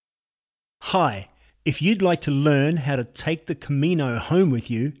Hi, if you'd like to learn how to take the Camino home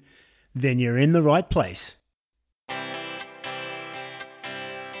with you, then you're in the right place.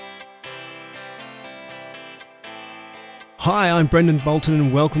 Hi, I'm Brendan Bolton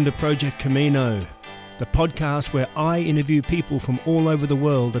and welcome to Project Camino, the podcast where I interview people from all over the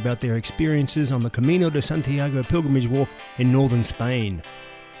world about their experiences on the Camino de Santiago pilgrimage walk in northern Spain.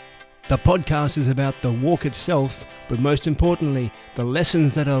 The podcast is about the walk itself, but most importantly, the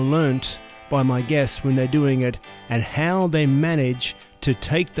lessons that are learnt by my guests when they're doing it and how they manage to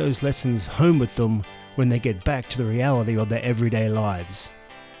take those lessons home with them when they get back to the reality of their everyday lives.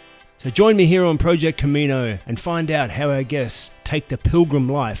 So join me here on Project Camino and find out how our guests take the pilgrim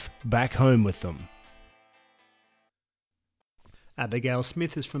life back home with them. Abigail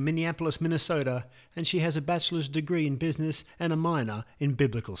Smith is from Minneapolis, Minnesota, and she has a bachelor's degree in business and a minor in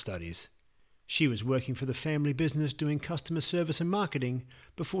biblical studies. She was working for the family business doing customer service and marketing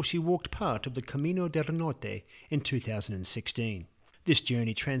before she walked part of the Camino del Norte in 2016. This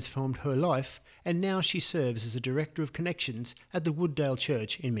journey transformed her life, and now she serves as a director of connections at the Wooddale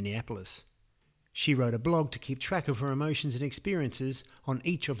Church in Minneapolis. She wrote a blog to keep track of her emotions and experiences on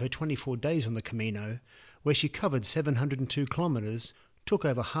each of her 24 days on the Camino, where she covered 702 kilometers, took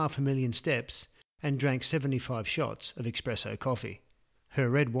over 500,000 steps, and drank 75 shots of espresso coffee. Her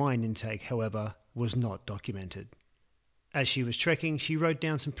red wine intake, however, was not documented. As she was trekking, she wrote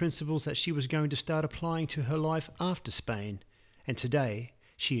down some principles that she was going to start applying to her life after Spain, and today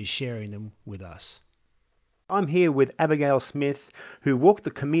she is sharing them with us. I'm here with Abigail Smith, who walked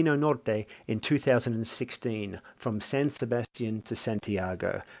the Camino Norte in 2016 from San Sebastian to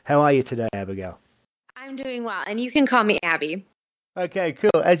Santiago. How are you today, Abigail? I'm doing well, and you can call me Abby. Okay,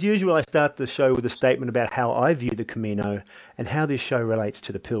 cool. As usual, I start the show with a statement about how I view the Camino and how this show relates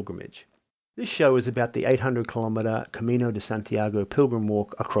to the pilgrimage. This show is about the 800-kilometre Camino de Santiago pilgrim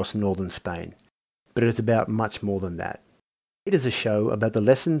walk across northern Spain, but it is about much more than that. It is a show about the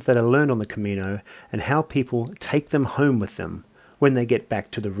lessons that are learned on the Camino and how people take them home with them when they get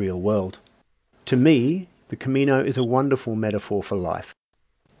back to the real world. To me, the Camino is a wonderful metaphor for life,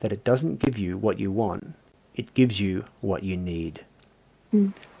 that it doesn't give you what you want, it gives you what you need.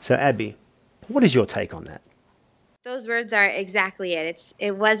 So Abby, what is your take on that? Those words are exactly it.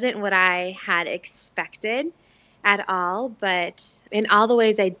 It wasn't what I had expected at all, but in all the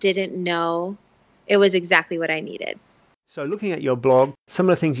ways I didn't know, it was exactly what I needed. So looking at your blog, some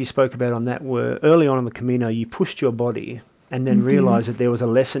of the things you spoke about on that were early on the Camino, you pushed your body and then realized that there was a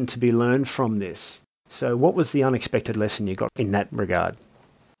lesson to be learned from this. So what was the unexpected lesson you got in that regard?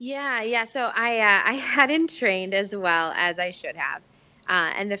 Yeah. So I hadn't trained as well as I should have.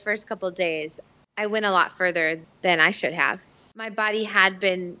 And the first couple of days, I went a lot further than I should have. My body had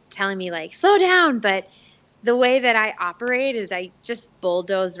been telling me, like, slow down. But the way that I operate is I just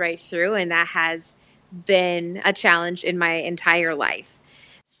bulldoze right through. And that has been a challenge in my entire life.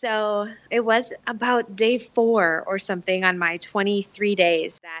 So it was about day 4 or something on my 23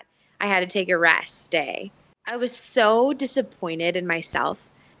 days that I had to take a rest day. I was so disappointed in myself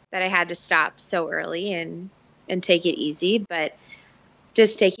that I had to stop so early and take it easy. But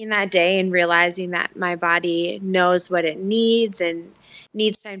just taking that day and realizing that my body knows what it needs and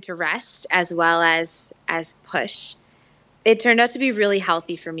needs time to rest as well as push. It turned out to be really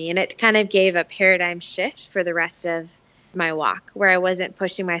healthy for me, and it kind of gave a paradigm shift for the rest of my walk, where I wasn't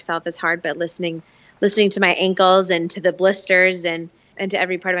pushing myself as hard, but listening to my ankles and to the blisters and to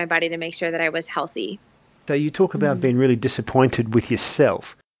every part of my body to make sure that I was healthy. So you talk about being really disappointed with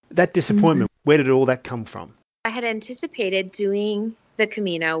yourself. That disappointment, where did all that come from? I had anticipated doing the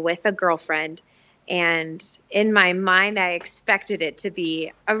Camino with a girlfriend, and in my mind, I expected it to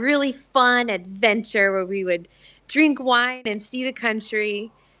be a really fun adventure where we would drink wine and see the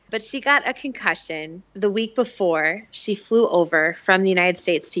country. But she got a concussion the week before she flew over from the United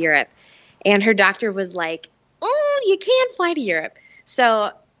States to Europe, and her doctor was like, "Oh, you can't fly to Europe."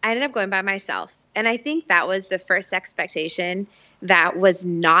 So I ended up going by myself, and I think that was the first expectation that was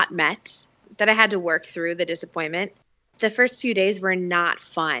not met, that I had to work through the disappointment. The first few days were not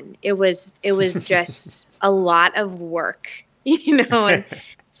fun. It was just a lot of work, and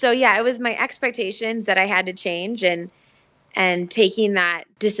so yeah, it was my expectations that I had to change, and taking that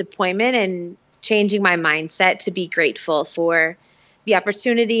disappointment and changing my mindset to be grateful for the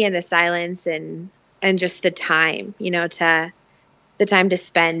opportunity and the silence and just the time, the time to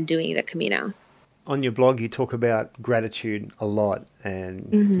spend doing the Camino. On your blog, you talk about gratitude a lot,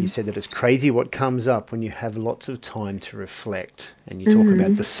 and you said that it's crazy what comes up when you have lots of time to reflect, and you talk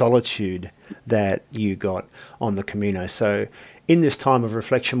about the solitude that you got on the Camino. So in this time of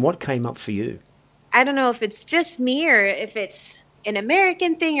reflection, what came up for you? I don't know if it's just me or if it's an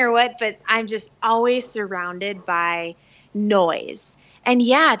American thing or what, but I'm just always surrounded by noise. And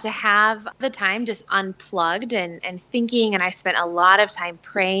yeah, to have the time just unplugged and thinking, and I spent a lot of time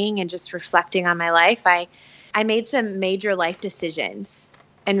praying and just reflecting on my life. I made some major life decisions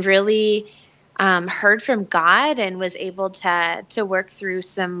and really heard from God and was able to work through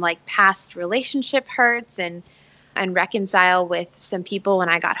some like past relationship hurts and reconcile with some people when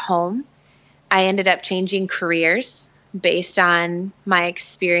I got home. I ended up changing careers based on my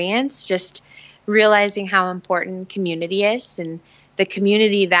experience, just realizing how important community is. And the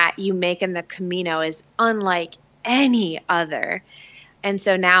community that you make in the Camino is unlike any other. And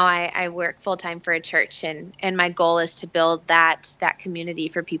so now I work full time for a church, and my goal is to build that community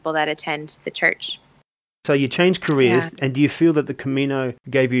for people that attend the church. So you changed careers, Yeah. and do you feel that the Camino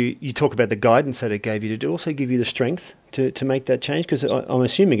gave you, you talk about the guidance that it gave you, did it also give you the strength to make that change? Because I'm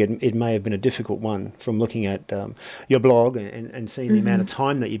assuming it may have been a difficult one from looking at your blog and seeing the amount of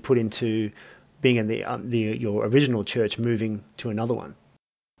time that you put into being in your original church, moving to another one.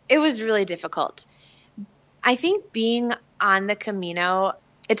 It was really difficult. I think being on the Camino,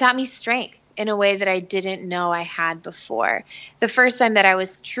 it taught me strength in a way that I didn't know I had before. The first time that I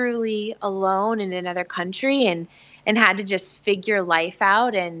was truly alone in another country and had to just figure life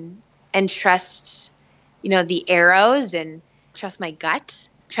out and trust, the arrows and trust my gut,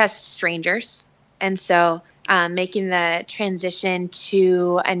 trust strangers. And so making the transition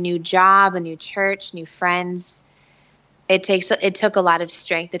to a new job, a new church, new friends, it took a lot of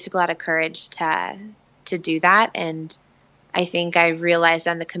strength. It took a lot of courage to do that. And I think I realized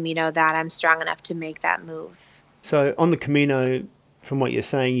on the Camino that I'm strong enough to make that move. So on the Camino, from what you're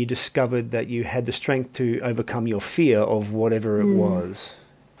saying, you discovered that you had the strength to overcome your fear of whatever it was.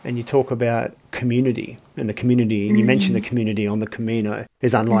 And you talk about community, and the community, and you mentioned the community on the Camino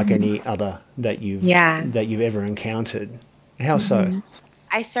is unlike any other that you've Yeah. ever encountered. How so?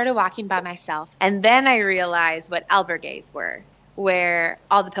 I started walking by myself, and then I realized what albergues were, where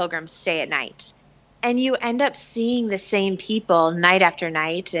all the pilgrims stay at night. And you end up seeing the same people night after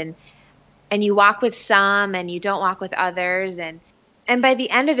night, and you walk with some and you don't walk with others, and by the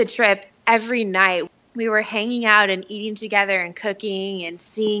end of the trip, every night we were hanging out and eating together and cooking and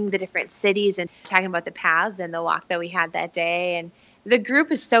seeing the different cities and talking about the paths and the walk that we had that day. And the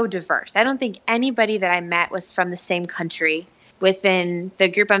group is so diverse. I don't think anybody that I met was from the same country within the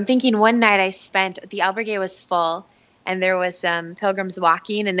group. I'm thinking one night the albergue was full and there was some pilgrims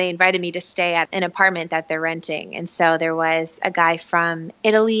walking, and they invited me to stay at an apartment that they're renting. And so there was a guy from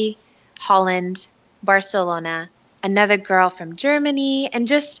Italy, Holland, Barcelona, another girl from Germany, and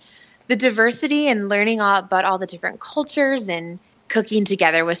just the diversity and learning all about all the different cultures and cooking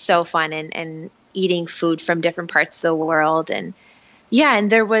together was so fun, and eating food from different parts of the world. And yeah,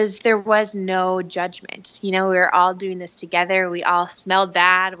 and there was no judgment. We were all doing this together. We all smelled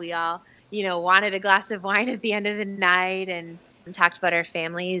bad. We all, wanted a glass of wine at the end of the night and talked about our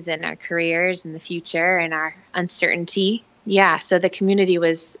families and our careers and the future and our uncertainty. Yeah, so the community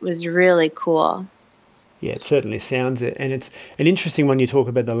was really cool. Yeah, it certainly sounds it. And it's an interesting one you talk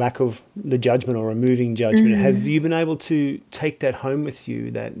about the lack of the judgment or removing judgment. Have you been able to take that home with you,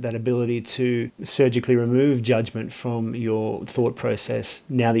 that ability to surgically remove judgment from your thought process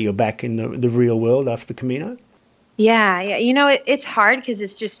now that you're back in the real world after the Camino? Yeah. It's hard because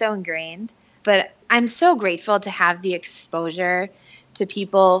it's just so ingrained, but I'm so grateful to have the exposure to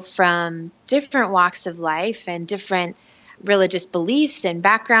people from different walks of life and different religious beliefs and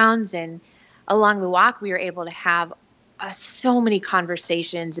backgrounds. And along the walk, we were able to have so many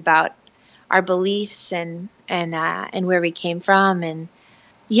conversations about our beliefs and where we came from. And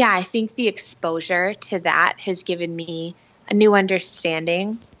yeah, I think the exposure to that has given me a new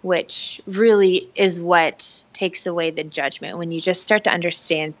understanding, which really is what takes away the judgment when you just start to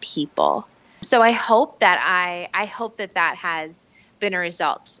understand people. So I hope that has been a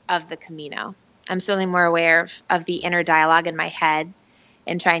result of the Camino. I'm certainly more aware of the inner dialogue in my head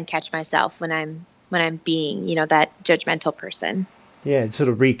and try and catch myself when I'm being, that judgmental person. Yeah, sort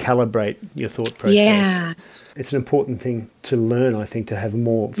of recalibrate your thought process. Yeah. It's an important thing to learn, I think, to have a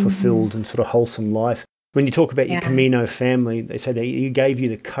more fulfilled and sort of wholesome life. When you talk about your Camino family, they say that you gave you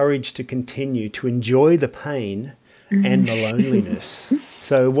the courage to continue to enjoy the pain and the loneliness.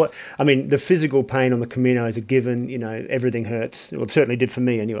 So the physical pain on the Camino is a given, everything hurts. Well, it certainly did for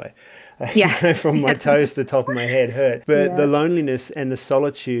me anyway. Yeah. From my toes to the top of my head hurt. But the loneliness and the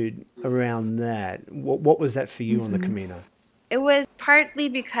solitude around that, what was that for you on the Camino? It was partly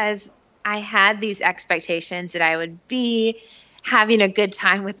because I had these expectations that I would be having a good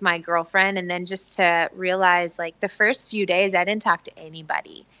time with my girlfriend. And then just to realize, like, the first few days, I didn't talk to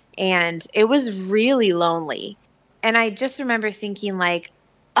anybody. And it was really lonely. And I just remember thinking like,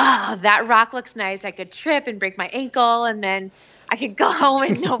 oh, that rock looks nice. I could trip and break my ankle, and then I could go home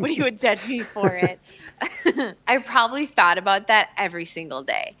and nobody would judge me for it. I probably thought about that every single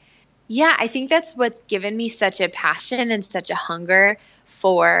day. Yeah, I think that's what's given me such a passion and such a hunger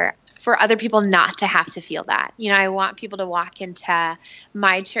for other people not to have to feel that. I want people to walk into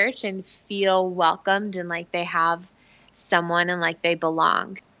my church and feel welcomed and like they have someone and like they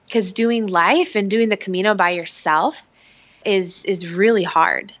belong. Because doing life and doing the Camino by yourself is really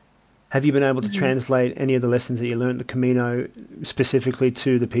hard. Have you been able to translate any of the lessons that you learned at the Camino specifically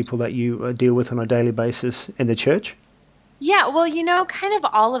to the people that you deal with on a daily basis in the church? Yeah, well, kind of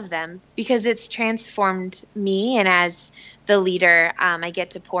all of them because it's transformed me. And as the leader, I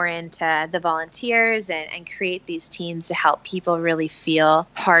get to pour into the volunteers and create these teams to help people really feel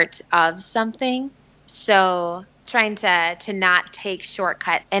part of something. So trying to not take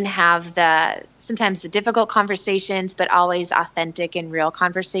shortcut and have sometimes the difficult conversations, but always authentic and real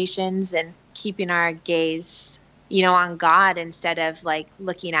conversations, and keeping our gaze on God instead of like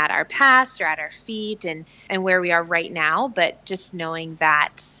looking at our past or at our feet and where we are right now, but just knowing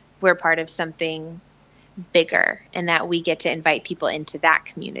that we're part of something bigger and that we get to invite people into that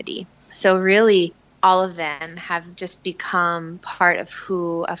community. So really all of them have just become part of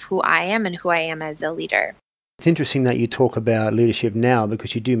who I am and who I am as a leader. It's interesting that you talk about leadership now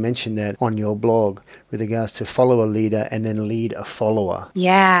because you do mention that on your blog with regards to follow a leader and then lead a follower.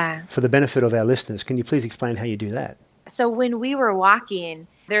 Yeah. For the benefit of our listeners, can you please explain how you do that? So when we were walking,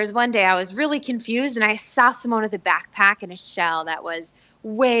 there was one day I was really confused and I saw someone with a backpack and a shell that was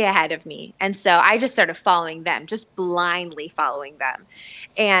way ahead of me. And so I just started following them, just blindly following them.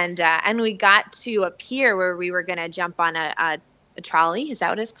 And we got to a pier where we were going to jump on a trolley. Is that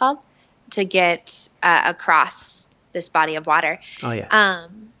what it's called? To get across this body of water. Oh, yeah.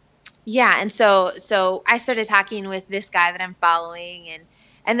 Yeah. And so I started talking with this guy that I'm following,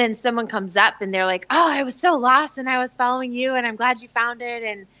 and then someone comes up and they're like, "Oh, I was so lost and I was following you and I'm glad you found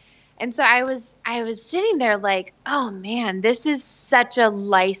it." And so I was sitting there like, "Oh man, this is such a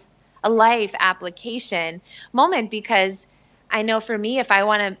life application moment," because I know for me, if I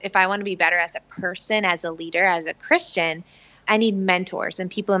want to be better as a person, as a leader, as a Christian, I need mentors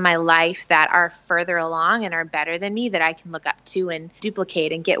and people in my life that are further along and are better than me that I can look up to and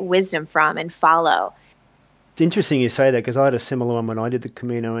duplicate and get wisdom from and follow. It's interesting you say that because I had a similar one when I did the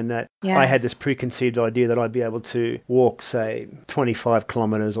Camino, in that I had this preconceived idea that I'd be able to walk, say, 25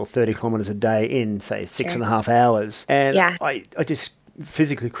 kilometers or 30 kilometers a day in, say, 6.5 hours. And I just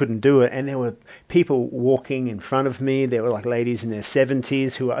physically couldn't do it. And there were people walking in front of me. There were like ladies in their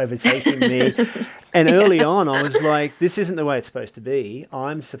 70s who were overtaking me. And early on, I was like, this isn't the way it's supposed to be.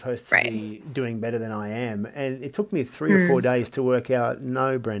 I'm supposed to be doing better than I am. And it took me 3 or 4 days to work out,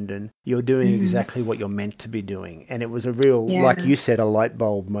 no, Brendan, you're doing exactly what you're meant to be doing. And it was a real, like you said, a light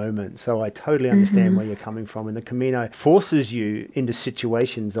bulb moment. So I totally understand where you're coming from. And the Camino forces you into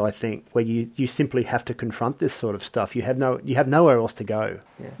situations, I think, where you simply have to confront this sort of stuff. You have nowhere else to go.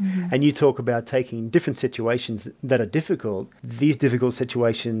 Yeah. And you talk about taking different situations that are difficult. These difficult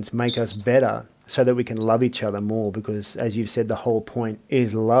situations make us better, so that we can love each other more, because, as you've said, the whole point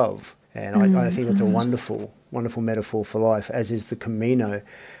is love. And I think it's a wonderful, wonderful metaphor for life, as is the Camino.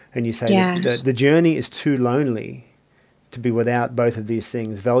 And you say that the journey is too lonely to be without both of these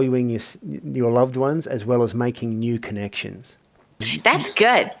things, valuing your loved ones as well as making new connections. That's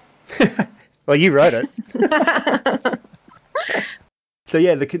good. Well, you wrote it. So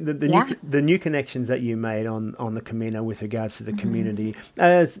yeah, the new connections that you made on the Camino with regards to the community,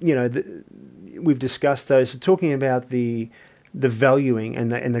 as you know, we've discussed those. So talking about the valuing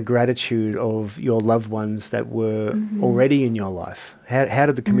and the gratitude of your loved ones that were already in your life. How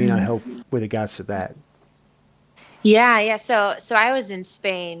did the Camino help with regards to that? Yeah. So I was in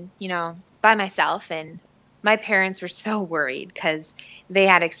Spain, by myself, and my parents were so worried because they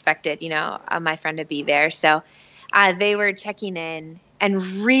had expected, my friend to be there. So they were checking in and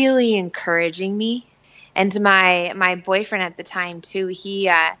really encouraging me. And my boyfriend at the time too, he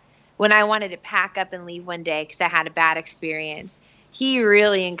when I wanted to pack up and leave one day because I had a bad experience, he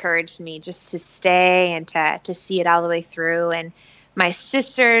really encouraged me just to stay and to see it all the way through. And my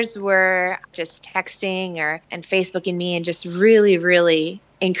sisters were just texting and Facebooking me and just really, really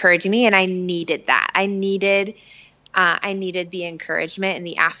encouraging me. And I needed that. I needed the encouragement and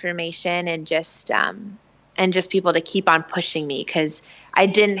the affirmation and just people to keep on pushing me, because I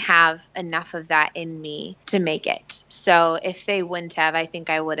didn't have enough of that in me to make it. So if they wouldn't have, I think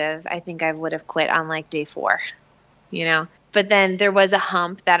I would have quit on like day 4, But then there was a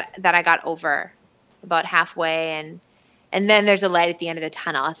hump that I got over about halfway, And then there's a light at the end of the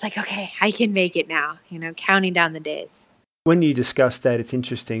tunnel. It's like, okay, I can make it now, counting down the days. When you discuss that, it's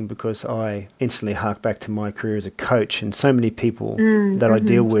interesting because I instantly hark back to my career as a coach, and so many people that I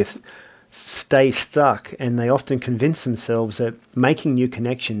deal with stay stuck, and they often convince themselves that making new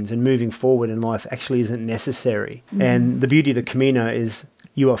connections and moving forward in life actually isn't necessary. And the beauty of the Camino is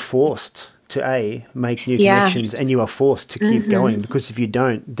you are forced to make new connections, and you are forced to keep going, because if you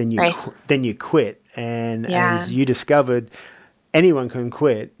don't, then you quit. And as you discovered, anyone can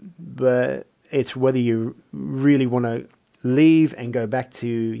quit, but it's whether you really want to leave and go back to,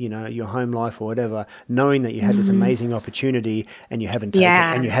 your home life or whatever, knowing that you had this amazing opportunity and you haven't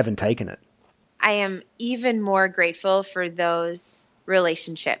taken it. I am even more grateful for those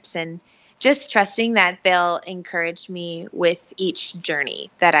relationships, and just trusting that they'll encourage me with each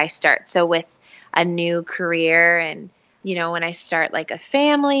journey that I start. So with a new career, and when I start like a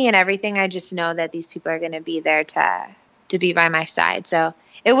family and everything, I just know that these people are going to be there to be by my side. So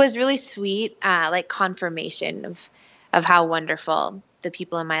it was really sweet, like confirmation of how wonderful the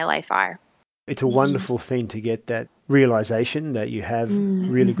people in my life are. It's a wonderful thing to get that realization that you have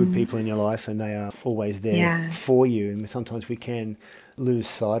really good people in your life and they are always there for you. And sometimes we can lose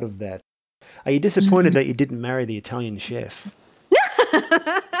sight of that. Are you disappointed that you didn't marry the Italian chef?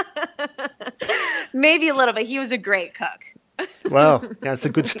 Maybe a little bit. He was a great cook. Well, that's a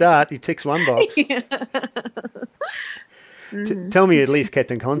good start. He ticks one box. Tell me you at least kept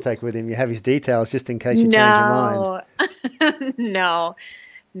in contact with him. You have his details just in case you change your mind.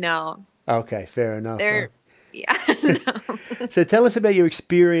 No. Okay, fair enough. No. So tell us about your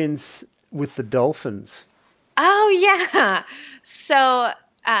experience with the dolphins. Oh, yeah. So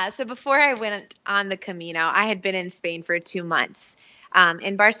before I went on the Camino, I had been in Spain for 2 months,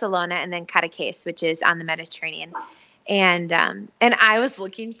 in Barcelona and then Cadaqués, which is on the Mediterranean. And I was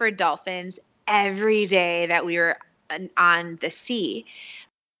looking for dolphins every day that we were on the sea.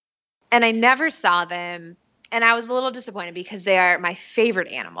 And I never saw them. And I was a little disappointed because they are my favorite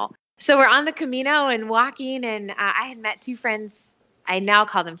animal. So we're on the Camino and walking, and I had met 2 friends. I now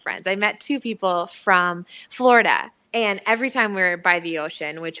call them friends. I met 2 people from Florida. And every time we were by the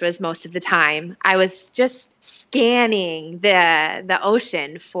ocean, which was most of the time, I was just scanning the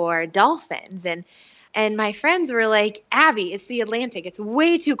ocean for dolphins. And my friends were like, Abby, it's the Atlantic. It's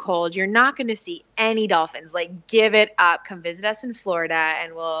way too cold. You're not going to see any dolphins. Like, give it up. Come visit us in Florida,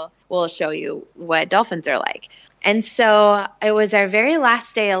 and we'll show you what dolphins are like. And so it was our very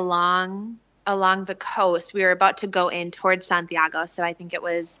last day along the coast. We were about to go in towards Santiago. So I think it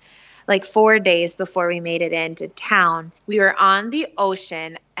was like 4 days before we made it into town. We were on the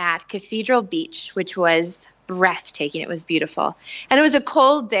ocean at Cathedral Beach, which was breathtaking. It was beautiful. And it was a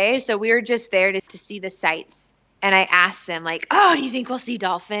cold day, so we were just there to see the sights. And I asked them, like, oh, do you think we'll see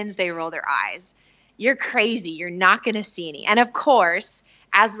dolphins? They roll their eyes. You're crazy. You're not going to see any. And of course,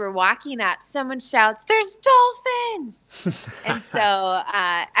 as we're walking up, someone shouts, there's dolphins. And so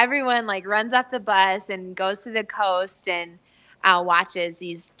everyone like runs off the bus and goes to the coast and watches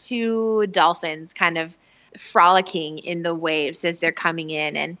these 2 dolphins kind of frolicking in the waves as they're coming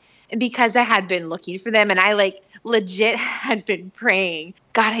in. And because I had been looking for them, and I like legit had been praying,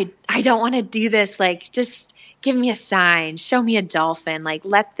 God, I don't want to do this. Like, just give me a sign, show me a dolphin. Like,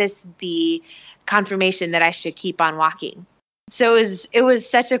 let this be confirmation that I should keep on walking. So it was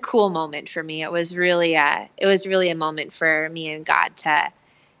such a cool moment for me. It was really a moment for me and God to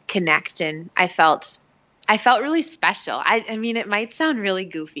connect, and I felt really special. I mean, it might sound really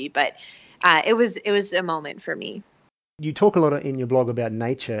goofy, but it was a moment for me. You talk a lot in your blog about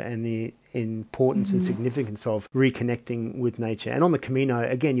nature and the importance and significance of reconnecting with nature. And on the Camino,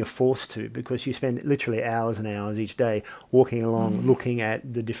 again, you're forced to, because you spend literally hours and hours each day walking along, looking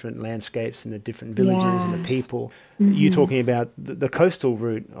at the different landscapes and the different villages and the people. You're talking about the coastal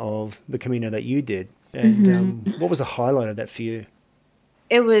route of the Camino that you did. And what was the highlight of that for you?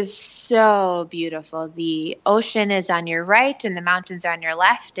 It was so beautiful. The ocean is on your right and the mountains are on your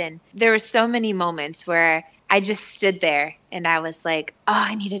left. And there were so many moments where I just stood there and I was like, oh,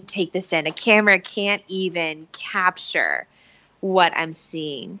 I need to take this in. A camera can't even capture what I'm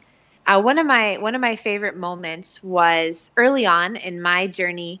seeing. One of my favorite moments was early on in my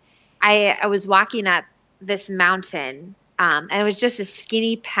journey. I was walking up this mountain, and it was just a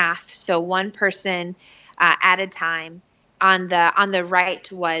skinny path. So one person at a time. On the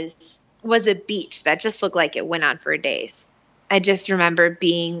right was a beach that just looked like it went on for days. I just remember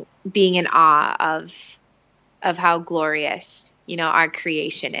being in awe of how glorious, our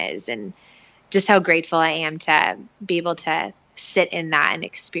creation is, and just how grateful I am to be able to sit in that and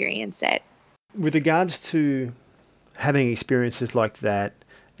experience it. With regards to having experiences like that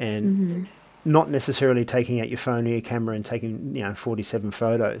and not necessarily taking out your phone or your camera and taking, 47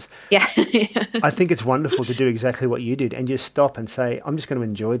 photos. Yeah. I think it's wonderful to do exactly what you did and just stop and say, I'm just going to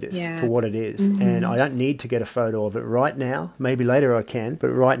enjoy this for what it is. And I don't need to get a photo of it right now. Maybe later I can, but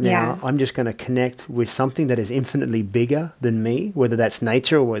right now I'm just going to connect with something that is infinitely bigger than me, whether that's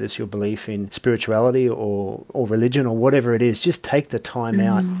nature or whether it's your belief in spirituality or religion or whatever it is. Just take the time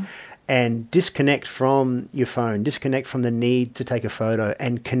out and disconnect from your phone, disconnect from the need to take a photo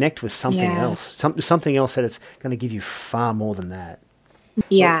and connect with something else, something else that it's going to give you far more than that.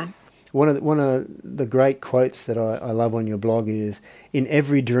 Yeah. Well, one of the great quotes that I love on your blog is, in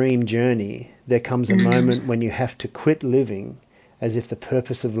every dream journey, there comes a moment when you have to quit living as if the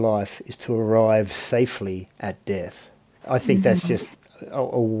purpose of life is to arrive safely at death. I think that's just a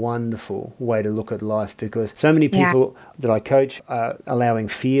wonderful way to look at life, because so many people that I coach are allowing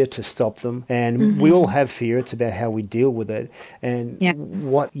fear to stop them, and we all have fear. It's about how we deal with it, and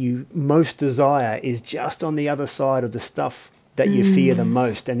what you most desire is just on the other side of the stuff that you fear the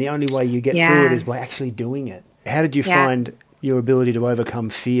most, and the only way you get through it is by actually doing it. How did you find your ability to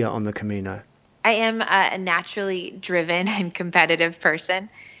overcome fear on the Camino? I am a naturally driven and competitive person.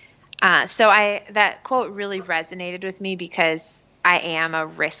 So that quote really resonated with me because I am a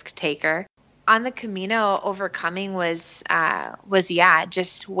risk taker. On the Camino, overcoming was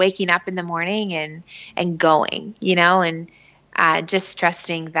just waking up in the morning and going, and just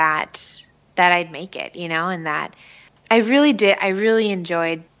trusting that I'd make it, and that I really did. I really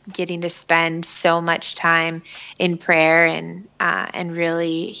enjoyed getting to spend so much time in prayer and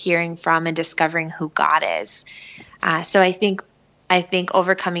really hearing from and discovering who God is. So I think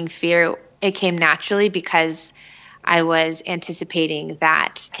overcoming fear, it came naturally because I was anticipating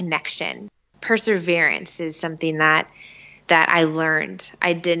that connection. Perseverance is something that I learned.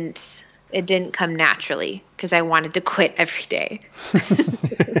 It didn't come naturally because I wanted to quit every day.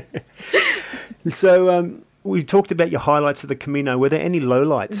 So we talked about your highlights of the Camino. Were there any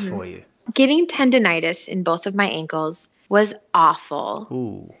lowlights for you? Getting tendinitis in both of my ankles was awful.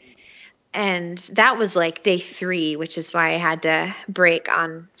 Ooh. And that was like day 3, which is why I had to break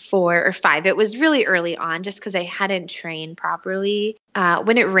on 4 or 5. It was really early on just because I hadn't trained properly.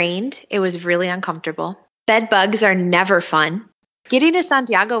 When it rained, it was really uncomfortable. Bed bugs are never fun. Getting to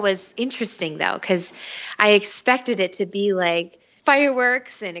Santiago was interesting, though, because I expected it to be like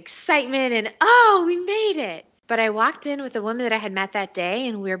fireworks and excitement and, oh, we made it. But I walked in with a woman that I had met that day,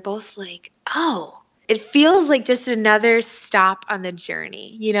 and we were both like, oh, it feels like just another stop on the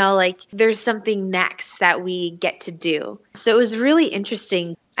journey, like there's something next that we get to do. So it was really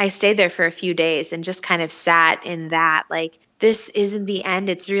interesting. I stayed there for a few days and just kind of sat in that, like, this isn't the end.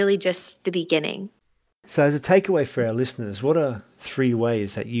 It's really just the beginning. So as a takeaway for our listeners, what are 3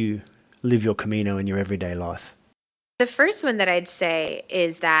 ways that you live your Camino in your everyday life? The first one that I'd say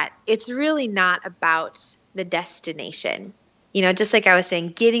is that it's really not about the destination. Just like I was saying,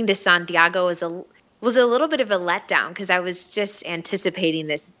 getting to Santiago was a little bit of a letdown because I was just anticipating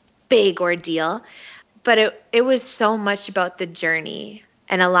this big ordeal. But it was so much about the journey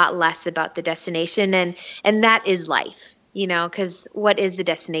and a lot less about the destination. And that is life, because what is the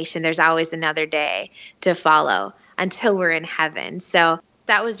destination? There's always another day to follow until we're in heaven. So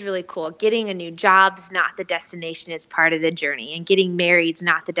that was really cool. Getting a new job's not the destination, it's part of the journey. And getting married's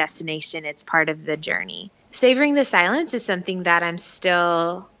not the destination, it's part of the journey. Savoring the silence is something that I'm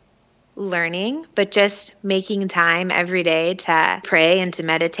still learning, but just making time every day to pray and to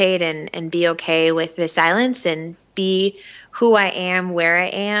meditate and be okay with the silence and be who I am, where I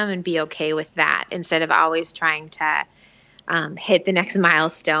am, and be okay with that instead of always trying to hit the next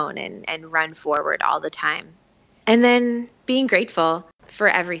milestone and run forward all the time. And then being grateful for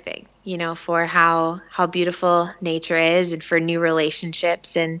everything, for how beautiful nature is and for new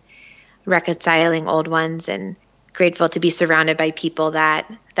relationships and reconciling old ones, and grateful to be surrounded by people that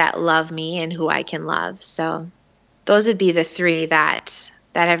love me and who I can love. So those would be the 3 that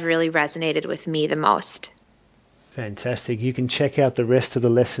have really resonated with me the most. Fantastic. You can check out the rest of the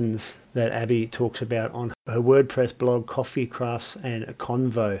lessons that Abby talks about on her WordPress blog, Coffee, Crafts and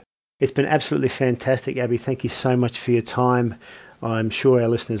Convo. It's been absolutely fantastic, Abby. Thank you so much for your time. I'm sure our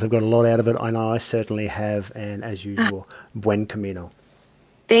listeners have got a lot out of it. I know I certainly have. And as usual, buen camino.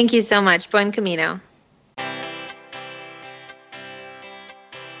 Thank you so much. Buen camino.